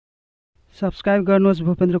Subscribe गर्नुहोस्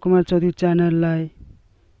भूपेन्द्र कुमार चौधरी च्यानललाई।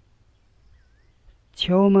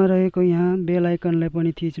 छेउमा रहेको यहाँ बेल आइकनलाई पनि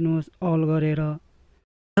थिच्नुहोस् अल गरेर।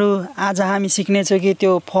 आज हामी सिक्ने छौँ कि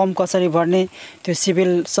त्यो फर्म कसरी भर्ने, त्यो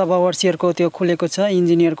सिभिल सब ओभरसियरको त्यो खुलेको छ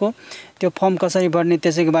इन्जिनियरको त्यो फर्म कसरी भर्ने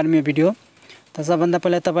त्यसैको बारेमा भिडियो। त सबभन्दा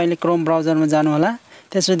पहिला तपाईले क्रोम ब्राउजरमा जानु होला,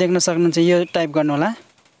 त्यसपछि देख्न सक्नुहुन्छ यो टाइप गर्नु होला।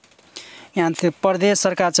 यहाँ त्यो प्रदेश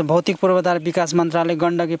सरकार छ भौतिक पूर्वाधार विकास मन्त्रालय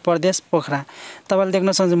गण्डकी प्रदेश पोखरा। तपाईले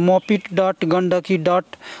देख्न सक्नुहुन्छ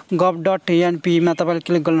mopit.gandaki.gov.np मा तपाईले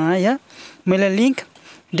क्लिक गर्नु होला। यहाँ मैले लिंक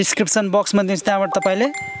डिस्क्रिप्सन बक्समा दिन्छु, त्यहाँबाट तपाईले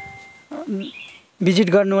भिजिट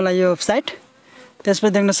गर्नु होला यो वेबसाइट।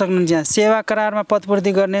 त्यसपछि देख्न सक्नुहुन्छ यहाँ सेवा करारमा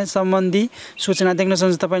पदपूर्ति गर्ने सम्बन्धी सूचना देख्न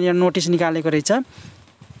सक्नुहुन्छ। तपाईले यहाँ नोटिस निकालेको रहेछ।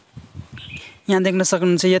 यहाँ देख्न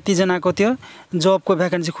सक्नुहुन्छ यति जनाको त्यो जबको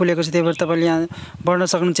भ्याकेन्सी खुलेको छ, त्यही भएर तपाईले यहाँ भर्न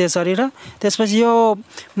सक्नुहुन्छ यसरी। र त्यसपछि यो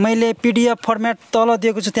मैले पीडीएफ फर्मेट तल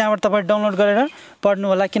दिएको छु, त्यहाँबाट तपाईले डाउनलोड गरेर पढ्नु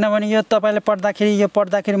होला, किनभने यो तपाईले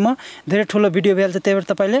पढ्दाखेरि म धेरै ठुलो भिडियो भइहाल्छ, त्यही भएर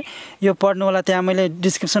तपाईले यो पढ्नु होला। त्यहाँ मैले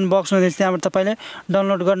डिस्क्रिप्सन बक्समा दिन्छु, त्यहाँबाट तपाईले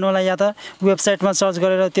डाउनलोड गर्नु होला या त वेबसाइटमा सर्च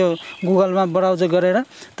गरेर त्यो गुगलमा ब्राउजर गरेर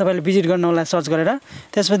तपाईले भिजिट गर्नु होला सर्च गरेर।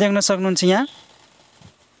 त्यसपछि देख्न सक्नुहुन्छ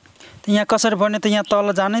यहाँ कसरी भर्ने, त यहाँ तल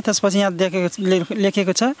जाने, त्यसपछि यहाँ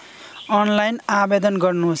लेखेको छ अनलाइन आवेदन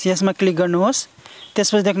गर्नुहोस्, यसमा क्लिक गर्नुहोस्।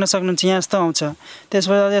 त्यसपछि देख्न सक्नुहुन्छ यहाँ यस्तो आउँछ।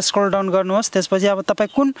 त्यसपछि स्क्रल डाउन गर्नुहोस्। त्यसपछि अब तपाईँ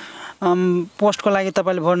कुन पोस्टको लागि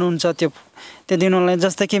तपाईँले भर्नुहुन्छ त्यो दिनुलाई,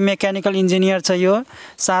 जस्तै कि मेकानिकल इन्जिनियर छ यो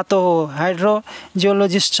 7 हो, हाइड्रो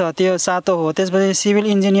जियोलोजिस्ट छ त्यो 7 हो, त्यसपछि सिभिल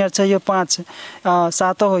इन्जिनियर छ यो 7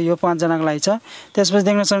 हो, यो 5 जनाको लागि छ। त्यसपछि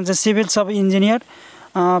देख्न सक्नुहुन्छ सिभिल सब इन्जिनियर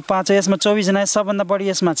 5 हो, यसमा 24 जना सबभन्दा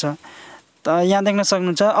बढी यसमा छ। त यहाँ देख्न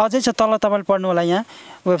सक्नुहुन्छ अझै छ तल, तपाईले पढ्नु होला यहाँ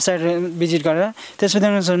वेबसाइट भिजिट गरेर। त्यसपछि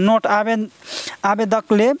देख्न सक्नुहुन्छ नोट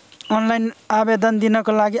आवेदकले अनलाइन आवेदन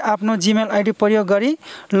दिनको लागि आफ्नो जीमेल आइडी प्रयोग गरी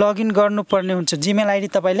लगइन गर्नुपर्ने हुन्छ। जीमेल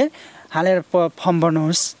आइडी तपाईले हालेर फर्म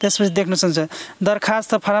भर्नुहोस्। त्यसपछि देख्न सक्नुहुन्छ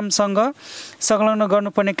दरखास्त फारमसँग संलग्न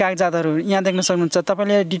गर्नुपर्ने कागजातहरू यहाँ देख्न सक्नुहुन्छ।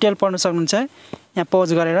 तपाईले डिटेल पढ्न सक्नुहुन्छ यहाँ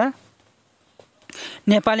पौज गरेर।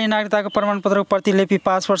 नेपाली नागरिकताको प्रमाणपत्रको प्रतिलिपि,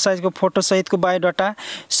 पासपोर्ट साइजको फोटो सहितको बायोडाटा,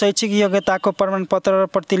 शैक्षिक योग्यताको प्रमाणपत्र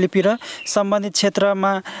र प्रतिलिपि र सम्बन्धित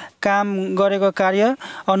क्षेत्रमा काम गरेको कार्य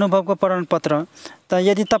अनुभवको प्रमाणपत्र। त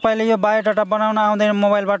यदि तपाईले यो बायोडाटा बनाउन आउँदैन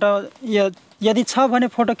मोबाइलबाट, यदि छ भने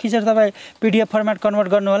फोटो खिचेर तपाईँ पीडीएफ फर्मेट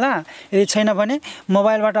कन्भर्ट गर्नु होला। यदि छैन भने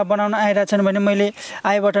मोबाइलबाट बनाउन आइरहेछन् भने मैले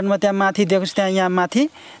आई बटनमा त्यहाँ माथि दिएको छु, त्यहाँ यहाँ माथि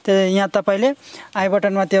यहाँ तपाईले आई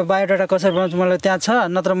बटनमा त्यो बायोडाटा कसरी बनाउँछु मलाई त्यहाँ छ,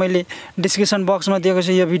 नत्र मैले डिस्क्रिप्सन बक्समा दिएको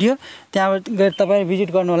छु यो भिडियो, त्यहाँबाट गएर तपाईँ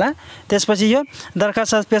भिजिट गर्नु होला। त्यसपछि यो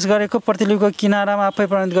दरखास्त पेश गरेको प्रतिलिपिको किनारामा आफै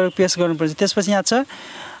प्रमाणित गरेर पेश गर्नुपर्छ। त्यसपछि यहाँ छ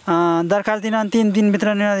दरखास्त दिन 3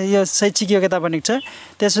 दिनभित्र यो शैक्षिक योग्यता भनेको छ।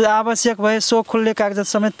 त्यसपछि आवश्यक भए सो खुल्ने कागजात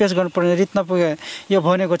समेत पेश गर्नुपर्ने रिट नपुगे यो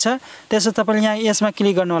भनेको छ। त्यसपछि तपाईले यहाँ यसमा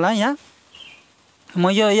क्लिक गर्नु होला। यहाँ म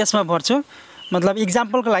यो यसमा भर्छु, मतलब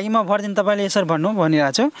इक्जाम्पलको लागि म भर्दिन, तपाईले यसरी भन्नु भनिरहेको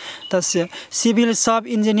छु। त सिभिल सब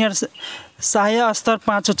इन्जिनियर सहायक स्तर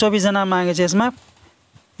 524 जना मागेको छ यसमा,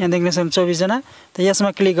 यहाँ देख्न सक्नुहुन्छ 24 जना। त यसमा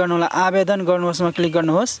क्लिक गर्नु होला, आवेदन गर्नुहोस् मा क्लिक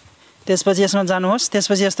गर्नुहोस्। त्यसपछि यसमा जानुहोस्।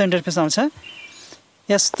 त्यसपछि यस्तो इन्टरफेस आउँछ,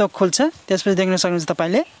 यस्तो खुल्छ। त्यसपछि देख्न सक्नुहुन्छ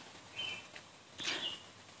तपाईले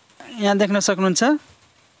यहाँ देख्न सक्नुहुन्छ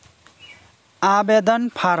आवेदन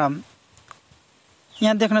फारम,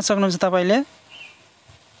 यहाँ देख्न सक्नुहुन्छ तपाईले।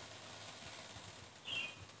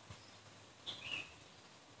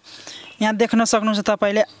 यहाँ देख्न सक्नुहुन्छ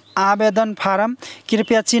तपाईले आवेदन फारम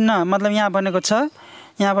कृपया चिन्ह, मतलब यहाँ भनेको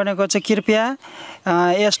छ कृपया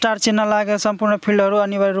स्टार चिन्ह लागेको सम्पूर्ण फिल्डहरू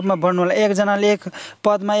अनिवार्य रूपमा भर्नु होला। एक जनाले एक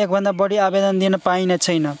पदमा एक भन्दा बढी आवेदन दिन पाइने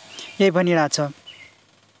छैन, यही भनिरहेछ।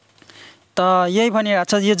 त यही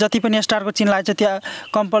भनिरहेछ यो जति पनि स्टारको चिन्ह लागेको छ त्यहाँ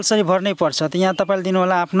कम्पलसरी भर्नै पर्छ। त यहाँ तपाईले दिनु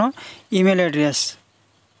होला आफ्नो इमेल एड्रेस।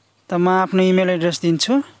 त म आफ्नो इमेल एड्रेस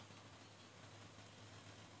दिन्छु।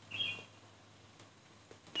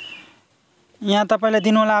 यहाँ तपाईले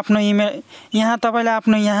दिनु होला आफ्नो इमेल, यहाँ तपाईले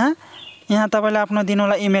आफ्नो दिनु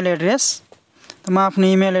होला इमेल एड्रेस। त म आफ्नो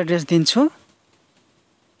इमेल एड्रेस दिन्छु।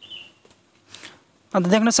 अन्त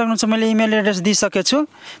देख्न सक्नुहुन्छ मैले इमेल एड्रेस दिइसकेको छु।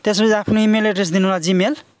 त्यसपछि आफ्नो इमेल एड्रेस दिनु होला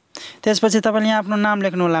जीमेल। त्यसपछि तपाईले यहाँ आफ्नो नाम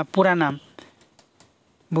लेख्नु होला, पुरा नाम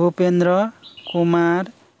भूपेन्द्र कुमार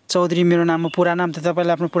चौधरी मेरो नाम हो, पुरा नाम। त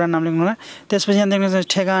तपाईले आफ्नो पुरा नाम लेख्नु होला। त्यसपछि यहाँ देख्न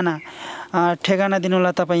सक्नुहुन्छ ठेगाना दिनु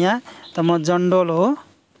होला तपाईँ यहाँ। त म जन्डोल हो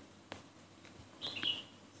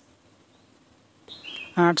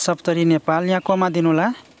 8 सप्तरी नेपाल, यहाँ कमा दिनु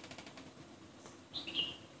होला।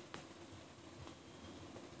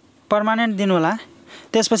 पर्मानेन्ट दिनु होला।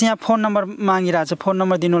 त्यसपछि यहाँ फोन नम्बर मागिरहेछ, फोन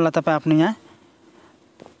नम्बर दिनु होला तपाईँ आफ्नो यहाँ।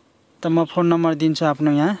 त म फोन नम्बर दिन्छु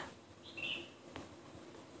आफ्नो यहाँ।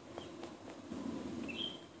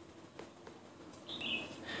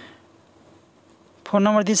 फोन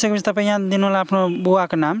नम्बर दिइसकेपछि तपाईँ यहाँ दिनु होला आफ्नो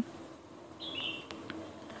बुवाको नाम।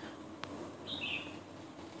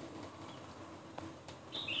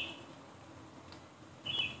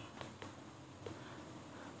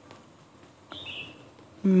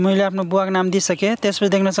 मैले आफ्नो बुवाको नाम दिइसकेँ। त्यसपछि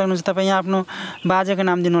देख्न सक्नुहुन्छ तपाईँ यहाँ आफ्नो बाजेको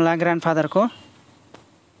नाम दिनु होला, ग्रान्डफादरको।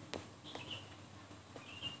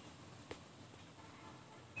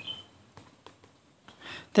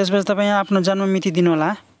 त्यसपछि तपाईँ यहाँ आफ्नो जन्ममिति दिनु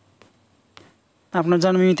होला, आफ्नो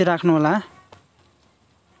जन्ममिति राख्नु होला।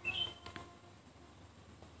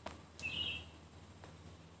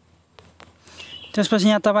 त्यसपछि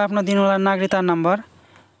यहाँ तपाईँ आफ्नो दिनु होला नागरिकता नम्बर।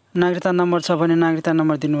 नागरिकता नम्बर छ भने नागरिकता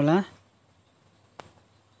नम्बर दिनु होला।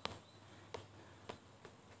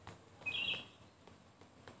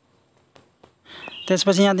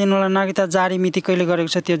 त्यसपछि यहाँ दिनु होला नागरिकता जारी मिति कहिले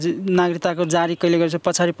गरेको छ, त्यो नागरिकताको जारी कहिले गरेको छ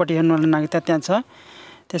पछाडिपट्टि हेर्नु होला, नागरिकता त्यहाँ छ।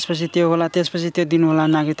 त्यसपछि त्यो होला, त्यसपछि त्यो दिनु होला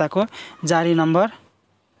नागरिकताको जारी नम्बर।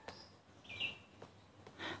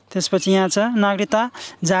 त्यसपछि यहाँ छ नागरिकता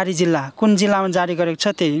जारी जिल्ला, कुन जिल्लामा जारी गरेको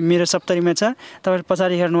छ त्यही मेरो सप्तरीमा छ, तपाईँ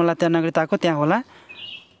पछाडि हेर्नु होला त्यहाँ नागरिकताको त्यहाँ होला।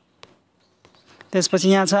 त्यसपछि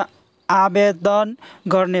यहाँ छ आवेदन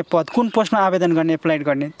गर्ने पद, कुन पोस्टमा आवेदन गर्ने, एप्लाइड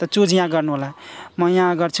गर्ने, त चुज यहाँ गर्नु होला। म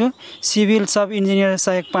यहाँ गर्छु सिभिल सब इन्जिनियर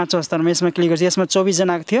सहायक 5 स्तरमा, यसमा क्लिक गर्छु। यसमा 24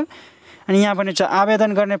 जनाको थियो अनि यहाँ भनेको छ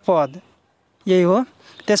आवेदन गर्ने पद, यही हो।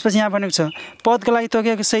 त्यसपछि यहाँ भनेको छ पदको लागि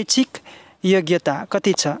तोकेको शैक्षिक योग्यता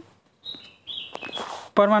कति छ,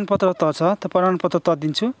 प्रमाणपत्र त छ, त प्रमाणपत्र त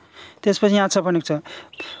दिन्छु। त्यसपछि यहाँ छ भनेको छ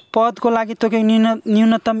पदको लागि तोकेको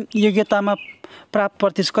न्यूनतम योग्यतामा प्राप्त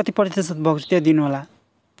प्रतिशत कति प्रतिशत भएको छ त्यो दिनु होला।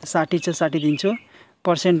 60 छ, 60 दिन्छु,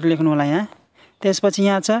 पर्सेन्ट लेख्नु होला यहाँ। त्यसपछि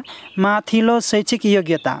यहाँ छ माथिल्लो शैक्षिक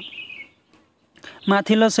योग्यता,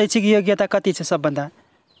 माथिल्लो शैक्षिक योग्यता कति छ,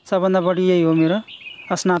 सबभन्दा बढी यही हो मेरो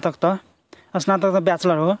स्नातक त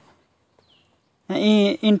ब्याचलर हो।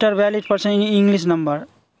 Enter valid percent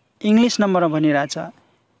English number भनिरहेछ,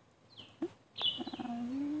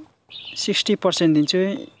 60% दिन्छु।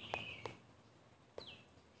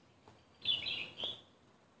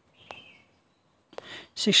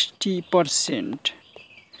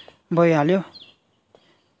 भइहाल्यो।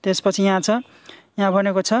 त्यसपछि यहाँ छ, यहाँ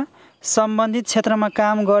भनेको छ सम्बन्धित क्षेत्रमा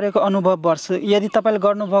काम गरेको अनुभव वर्ष, यदि तपाईँले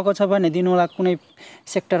गर्नुभएको छ भने दिनु होला कुनै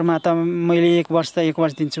सेक्टरमा, त मैले 1 वर्ष त 1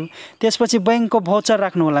 वर्ष दिन्छु। त्यसपछि ब्याङ्कको भोचर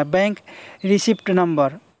राख्नु होला, ब्याङ्क रिसिप्ट नम्बर।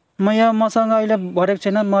 मसँग अहिले भरेको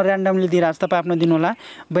छैन, म ऱ्यान्डमली दिइरहेको छु, तपाईँ आफ्नो दिनु होला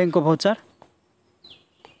ब्याङ्कको भोचर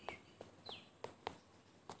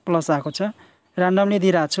प्लस आएको छ, ऱ्यान्डमली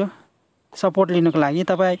दिइरहेको छु सपोर्ट लिनुको लागि,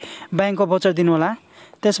 तपाईँ ब्याङ्कको भोचर दिनु होला।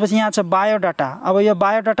 त्यसपछि यहाँ छ बायोडाटा। अब यो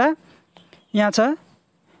बायोडाटा यहाँ छ,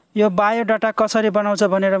 यो बायोडाटा कसरी बनाउँछ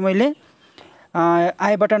भनेर मैले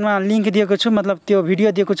आई बटनमा लिङ्क दिएको छु, मतलब त्यो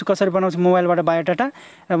भिडियो दिएको छु कसरी बनाउँछ मोबाइलबाट बायोडाटा,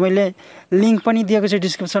 र मैले लिङ्क पनि दिएको छु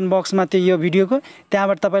डिस्क्रिप्सन बक्समा त्यो यो भिडियोको,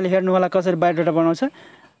 त्यहाँबाट तपाईँले हेर्नु होला कसरी बायोडाटा बनाउँछ,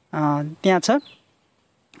 त्यहाँ छ।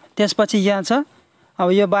 त्यसपछि यहाँ छ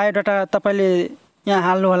अब यो बायोडाटा तपाईँले यहाँ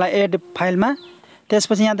हाल्नु होला एड फाइलमा।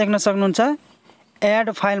 त्यसपछि यहाँ देख्न सक्नुहुन्छ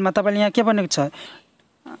एड फाइलमा तपाईँले यहाँ के भनेको छ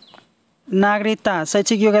नागरिकता,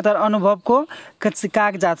 शैक्षिक योग्यता, अनुभवको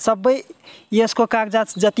कागजात, सबै यसको कागजात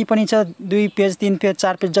जति पनि छ 2 पेज 3 पेज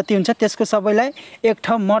 4 पेज जति हुन्छ त्यसको सबैलाई एक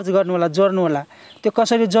ठाउँ मर्ज गर्नु होला, जोड्नु होला। त्यो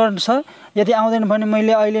कसरी जोड्छ यदि आउँदैन भने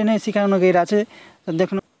मैले अहिले नै सिकाउन गइरहेको छु।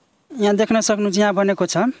 यहाँ देख्न सक्नुहुन्छ, यहाँ भनेको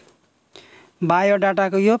छ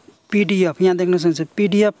बायोडाटाको यो PDF, यहाँ देख्न सक्नुहुन्छ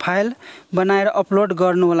PDF फाइल बनाएर अपलोड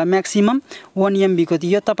गर्नु होला, म्याक्सिमम 1 MB को।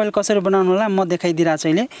 यो तपाईँले कसरी बनाउनु होला म देखाइदिइरहेको छु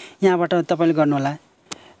अहिले, यहाँबाट तपाईँले गर्नु होला।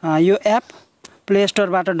 यो एप प्ले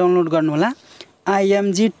स्टोरबाट डाउनलोड गर्नु होला,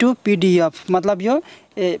 IMG to PDF, मतलब यो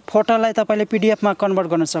फोटोलाई तपाईँले PDF मा कन्भर्ट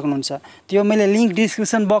गर्न सक्नुहुन्छ। त्यो मैले लिङ्क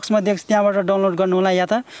डिस्क्रिप्सन बक्समा दिएको छु, त्यहाँबाट डाउनलोड गर्नु होला या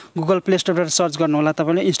त गुगल प्ले स्टोरबाट सर्च गर्नु होला,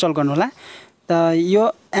 तपाईँले इन्स्टल गर्नु होला। त यो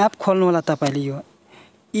एप खोल्नु होला तपाईँले, यो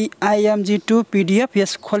IMG to PDF,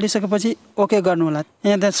 yes खोलिसकेपछि okay गर्नु होला।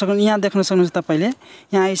 यहाँ देख्न सक्नुहुन्छ तपाईँले,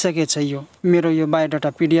 यहाँ आइसकेको छ यो मेरो यो बायोडाटा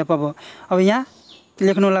PDF। अब यहाँ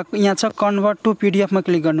लेख्नु होला, यहाँ छ कन्भर्ट टु PDF मा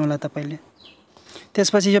क्लिक गर्नु होला तपाईँले।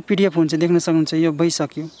 त्यसपछि यो PDF हुन्छ, देख्न सक्नुहुन्छ यो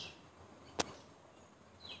भइसक्यो।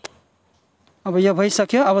 अब यो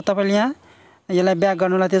भइसक्यो, अब तपाईँले यहाँ यसलाई ब्याक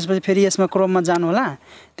गर्नु होला। त्यसपछि फेरि यसमा क्रोममा जानु होला,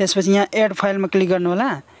 त्यसपछि यहाँ एड फाइलमा क्लिक गर्नु होला।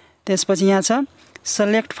 त्यसपछि यहाँ छ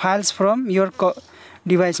select files from your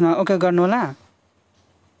डिभाइसमा okay गर्नु होला।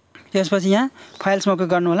 त्यसपछि यहाँ फाइल्समा ओके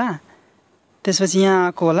गर्नु होला। त्यसपछि यहाँ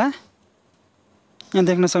आएको होला, यहाँ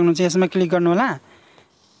देख्न सक्नुहुन्छ, यसमा क्लिक गर्नु होला।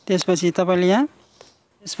 त्यसपछि तपाईँले यहाँ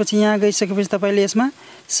गइसकेपछि तपाईँले यसमा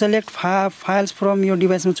सेलेक्ट फाइल्स फ्रम यो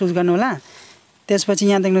डिभाइसमा चुज गर्नु होला। त्यसपछि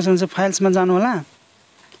यहाँ देख्न सक्नुहुन्छ फाइल्समा जानु होला।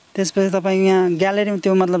 त्यसपछि तपाईँ यहाँ ग्यालेरीमा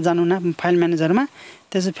त्यो मतलब जानु न फाइल म्यानेजरमा।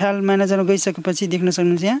 त्यसपछि फाइल म्यानेजरमा गइसकेपछि देख्न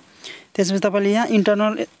सक्नुहुन्छ यहाँ। त्यसपछि तपाईँले यहाँ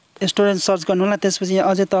इन्टरनल स्टोरेज सर्च गर्नु होला। त्यसपछि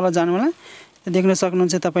यहाँ अझै तल जानु होला, देख्न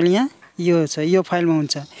सक्नुहुन्छ तपाईँले यहाँ यो छ, यो फाइलमा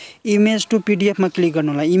हुन्छ। इमेज टु पिडिएफमा क्लिक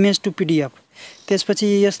गर्नु होला, इमेज टु पिडिएफ। त्यसपछि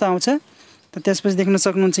यस्तो आउँछ। त्यसपछि देख्न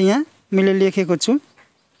सक्नुहुन्छ यहाँ मैले लेखेको छु,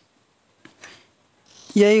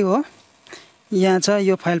 यही हो, यहाँ छ,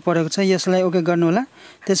 यो फाइल परेको छ, यसलाई ओके गर्नु होला।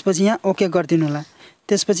 त्यसपछि यहाँ ओके गरिदिनु होला।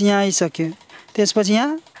 त्यसपछि यहाँ आइसक्यो। त्यसपछि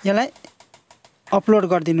यहाँ यसलाई अपलोड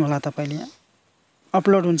गरिदिनु होला तपाईँले। यहाँ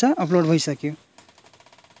अपलोड हुन्छ, अपलोड भइसक्यो।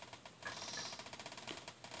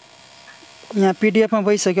 यहाँ पिडिएफमा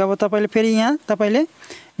भइसक्यो। अब तपाईँले फेरि यहाँ तपाईँले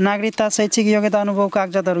नागरिकता, शैक्षिक योग्यता, अनुभव,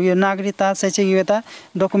 कागजातहरू, यो नागरिकता, शैक्षिक योग्यता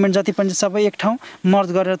डकुमेन्ट जति पनि सबै एक ठाउँ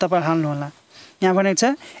मर्ज गरेर तपाईँ हाल्नु होला। यहाँ भनेको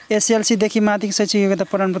छ एसएलसीदेखि माथिको शैक्षिक योग्यता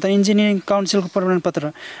प्रमाणपत्र, इन्जिनियरिङ काउन्सिलको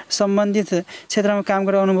प्रमाणपत्र, सम्बन्धित क्षेत्रमा काम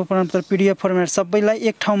गरेर अनुभव प्रमाणपत्र, पिडिएफ फर्मेट सबैलाई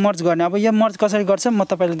एक ठाउँ मर्ज गर्ने। अब यो मर्ज कसरी गर्छ म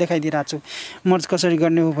तपाईँलाई देखाइदिइरहेको छु, मर्ज कसरी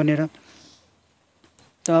गर्ने हो भनेर।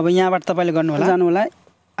 त अब यहाँबाट तपाईँले गर्नु होला, जानु होला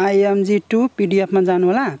आइएमजी टु पिडिएफमा जानु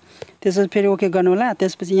होला। त्यसपछि फेरि ओके गर्नु होला।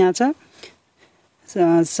 त्यसपछि यहाँ छ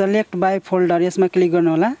सेलेक्ट बाई फोल्डर, यसमा क्लिक गर्नु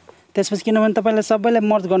होला। त्यसपछि किनभने तपाईँले सबैलाई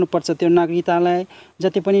मर्ज गर्नुपर्छ, त्यो नागरिकतालाई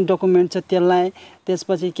जति पनि डकुमेन्ट छ त्यसलाई,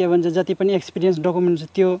 त्यसपछि के भन्छ जति पनि एक्सपिरियन्स डकुमेन्ट छ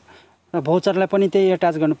त्यो, र भौचरलाई पनि त्यही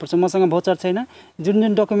एट्याच गर्नुपर्छ। मसँग भौचर छैन, जुन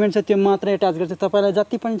जुन डकुमेन्ट छ त्यो मात्र एट्याच गर्छ। तपाईँलाई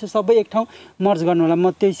जति पनि छ सबै एक ठाउँ मर्ज गर्नु होला,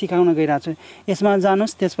 म त्यही सिकाउन गइरहेको छु। यसमा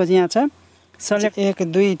जानुहोस्। त्यसपछि यहाँ छ सेलेक्ट 1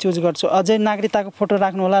 2 चुज गर्छु। अझै नागरिकताको फोटो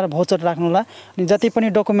राख्नु होला र भौचर राख्नु होला। अनि जति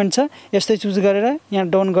पनि डकुमेन्ट छ यस्तै चुज गरेर यहाँ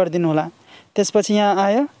डाउन गरिदिनु होला। त्यसपछि यहाँ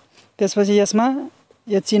आयो। त्यसपछि यसमा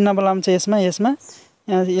यो चिन्ह बोलाउँछ, यसमा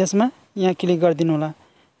यहाँ क्लिक गरिदिनु होला।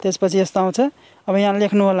 त्यसपछि यस्तो आउँछ। अब यहाँ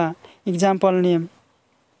लेख्नु होला इक्जाम्पल नेम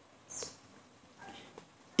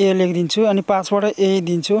ए लेखिदिन्छु अनि पासवर्ड ए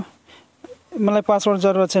दिन्छु। मलाई पासवर्ड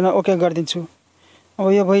जरुरत छैन, ओके गरिदिन्छु।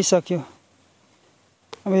 अब यो भइसक्यो।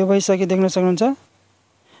 देख्न सक्नुहुन्छ।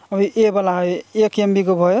 अब ए वाला 1 MB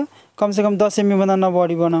को भयो, कमसेकम 10 MB भन्दा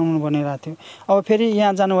नबढी बनाउनु भनिरहेको थियो। अब फेरि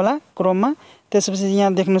यहाँ जानु होला क्रोममा। त्यसपछि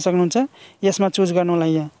यहाँ देख्न सक्नुहुन्छ, यसमा चुज गर्नु होला,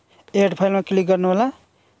 यहाँ एड फाइलमा क्लिक गर्नु होला।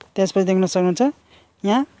 त्यसपछि देख्न सक्नुहुन्छ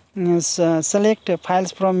यहाँ select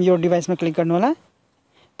files from your डिभाइसमा click गर्नु होला।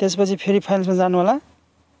 त्यसपछि फेरि फाइल्समा जानु होला।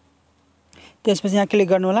 त्यसपछि यहाँ क्लिक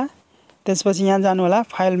गर्नु होला। त्यसपछि यहाँ जानु होला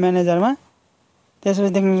फाइल म्यानेजरमा।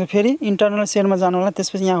 त्यसपछि देख्नुहुन्छ फेरि इन्टरनल सेयरमा जानु होला।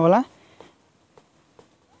 त्यसपछि यहाँ होला,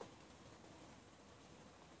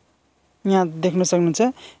 यहाँ देख्न सक्नुहुन्छ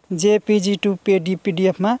जेपिजी टु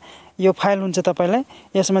पिडिएफमा यो फाइल हुन्छ तपाईँलाई,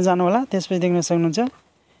 यसमा जानु होला। त्यसपछि देख्न सक्नुहुन्छ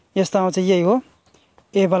यस्तो आउँछ, यही हो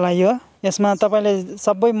ए वाला यो। यसमा तपाईँले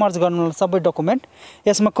सबै मर्ज गर्नु होला, सबै डकुमेन्ट।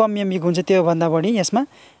 यसमा कम MB हुन्छ, त्यो भन्दा बढी यसमा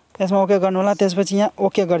ओके गर्नु होला। त्यसपछि यहाँ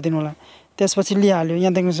ओके गरिदिनु होला। त्यसपछि लिइहाल्यो।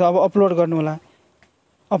 यहाँ देख्नुहुन्छ अब अपलोड गर्नु होला,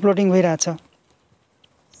 अपलोडिङ भइरहेछ।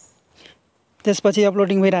 त्यसपछि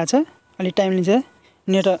अपलोडिङ भइरहेछ, अलि टाइम लिन्छ,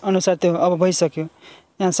 नेट अनुसार त्यो अब भइसक्यो।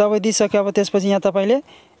 यहाँ सबै दिइसक्यो। अब त्यसपछि यहाँ तपाईँले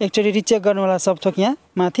एकचोटि रिचेक गर्नु होला सब थोक, यहाँ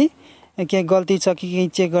माथि के गल्ती छ कि केही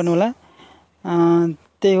चेक गर्नु होला।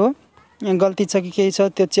 त्यही हो, यहाँ गल्ती छ कि केही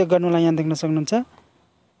छ त्यो चेक गर्नु होला। यहाँ देख्न सक्नुहुन्छ।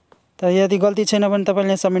 त यदि गल्ती छैन भने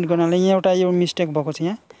तपाईँले सबमिट गर्नु होला। यहाँ एउटा यो मिस्टेक भएको छ,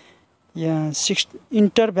 यहाँ 6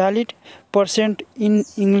 enter valid percent in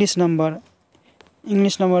English number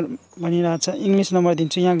भनिरहेछ। English number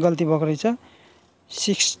दिन्छु, यहाँ गल्ती भएको रहेछ,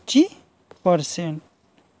 60%।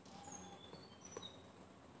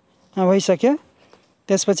 भइसक्यो।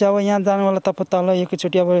 त्यसपछि अब यहाँ जानु होला तपाईँ तल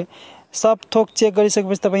एकैचोटि। अब सब थोक चेक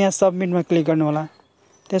गरिसकेपछि तपाईँ यहाँ सबमिटमा क्लिक गर्नु होला।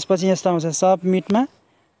 त्यसपछि यस्तो आउँछ सबमिटमा।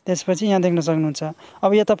 त्यसपछि यहाँ देख्न सक्नुहुन्छ।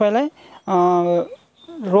 अब यो तपाईँलाई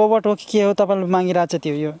रोबोट हो कि के हो तपाईँले मागिरहेछ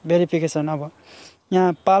त्यो, यो भेरिफिकेसन। अब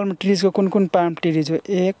यहाँ पाल्म ट्रिजको कुन पाल्म ट्रिज हो,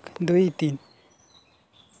 1 2 3।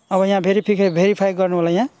 अब यहाँ भेरिफाई गर्नु होला,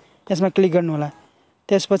 यहाँ यसमा क्लिक गर्नु होला।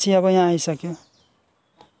 त्यसपछि अब यहाँ आइसक्यो,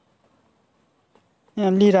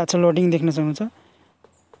 यहाँ लिइरहेछ लोडिङ, देख्न सक्नुहुन्छ।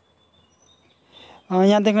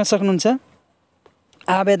 यहाँ देख्न सक्नुहुन्छ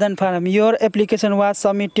आवेदन form, your application was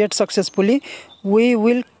submitted successfully, we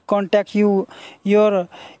will contact you your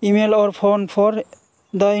email और phone for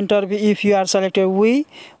the interview if you are selected, we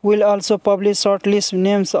will also publish short list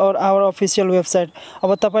names और आवर अफिसियल वेबसाइट।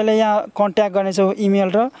 अब तपाईँले यहाँ कन्ट्याक्ट गर्नेछ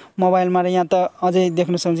email र मोबाइलमा, र यहाँ त अझै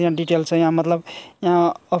देख्न सक्नुहुन्छ यहाँ डिटेल छ, यहाँ मतलब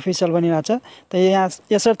यहाँ अफिसियल भनिरहेछ। त यहाँ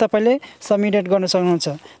यसरी तपाईँले सबमिटेड गर्न सक्नुहुन्छ।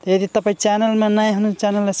 त यदि तपाईँ च्यानलमा नयाँ हुनुहुन्छ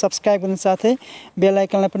च्यानललाई सब्सक्राइब गर्नु, साथै बेल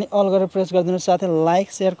आइकनलाई पनि अल गरेर प्रेस गरिदिनु, साथै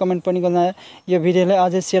लाइक सेयर कमेन्ट पनि गर्न, यो भिडियोलाई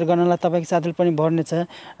अझै सेयर गर्नलाई तपाईँको साथीले पनि भर्नेछ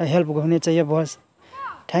र हेल्प हुनेछ यो verse.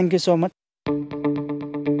 Thank you so much.